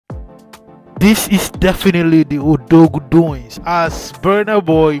This is definitely the Odogu doings, as Burna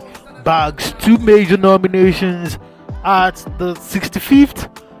Boy bags 2 major nominations at the 65th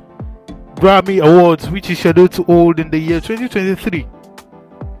Grammy Awards, which is scheduled to hold in the year 2023.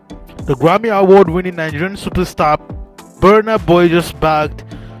 The Grammy Award winning Nigerian superstar Burna Boy just bagged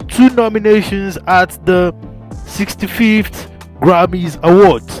 2 nominations at the 65th Grammys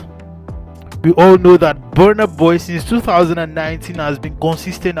Awards. We all know that Burna Boy since 2019 has been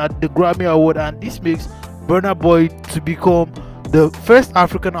consistent at the Grammy Award, and this makes Burna Boy to become the first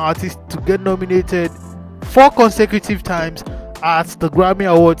African artist to get nominated 4 consecutive times at the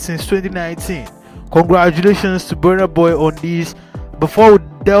Grammy Awards since 2019. Congratulations to Burna Boy on this. Before we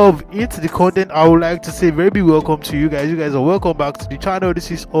delve into the content, I would like to say very big welcome to you guys. You guys are welcome back to the channel. This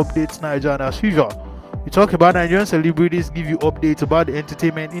is Updates Nigeria, and as usual, we talk about Nigerian celebrities, give you updates about the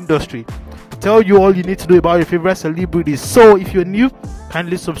entertainment industry, tell you all you need to know about your favorite celebrities. So if you're new,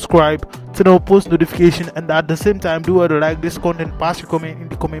 kindly subscribe, turn on post notification, and at the same time do to like this content, pass your comment in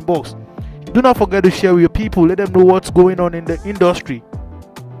the comment box. Do not forget to share with your people, let them know what's going on in the industry.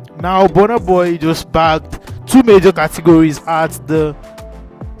 Now, Burna Boy just bagged 2 major categories at the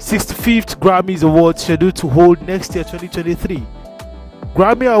 65th Grammys Awards scheduled to hold next year, 2023.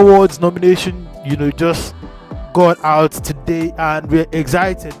 Grammy Awards nomination, just got out today, and we're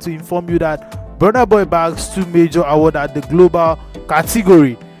excited to inform you that Burna Boy bags 2 major awards at the global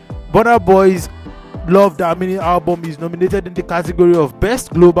category. Burna Boy's Love Damini album is nominated in the category of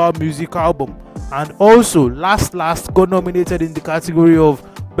Best Global Music Album, and also Last got nominated in the category of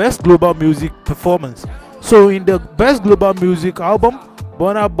Best Global Music Performance. So in the Best Global Music Album,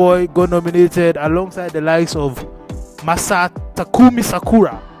 Burna Boy got nominated alongside the likes of Takumi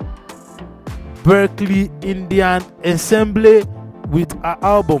Sakura, Berkeley Indian Ensemble with her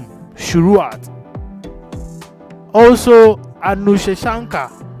album Shuruat. Also Anusha Shankar,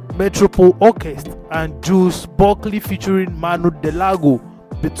 Metropole Orchestra, and Juice Buckley featuring Manu Delago,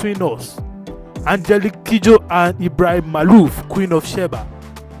 Between Us, Angelique Kidjo and Ibrahim Malouf, Queen of Sheba.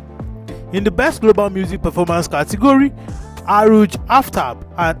 In the Best Global Music Performance category, Aruj Aftab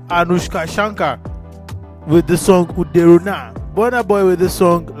and Anushka Shankar with the song Uderuna, Burna Boy with the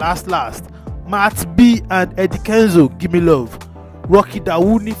song Last, Matt B and Eddie Kenzo, Gimme Love, Rocky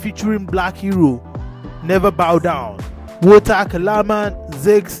Dawuni featuring Black Hero, Never Bow Down, Wota Kalaman,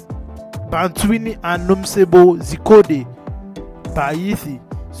 Zex Bantwini and Numsebo Zikode, Bayithi.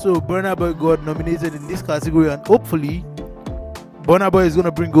 So Burna Boy got nominated in this category, and hopefully Burna Boy is going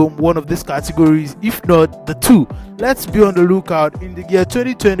to bring home one of these categories, if not the 2. Let's be on the lookout. In the year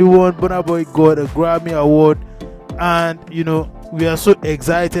 2021, Burna Boy got a Grammy Award, and we are so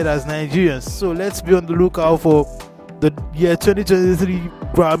excited as Nigerians. So let's be on the lookout for the year 2023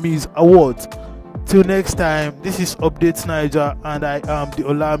 Grammys Awards. Till next time, this is Updates Nigeria, and I am the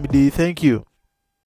Olamide. Thank you.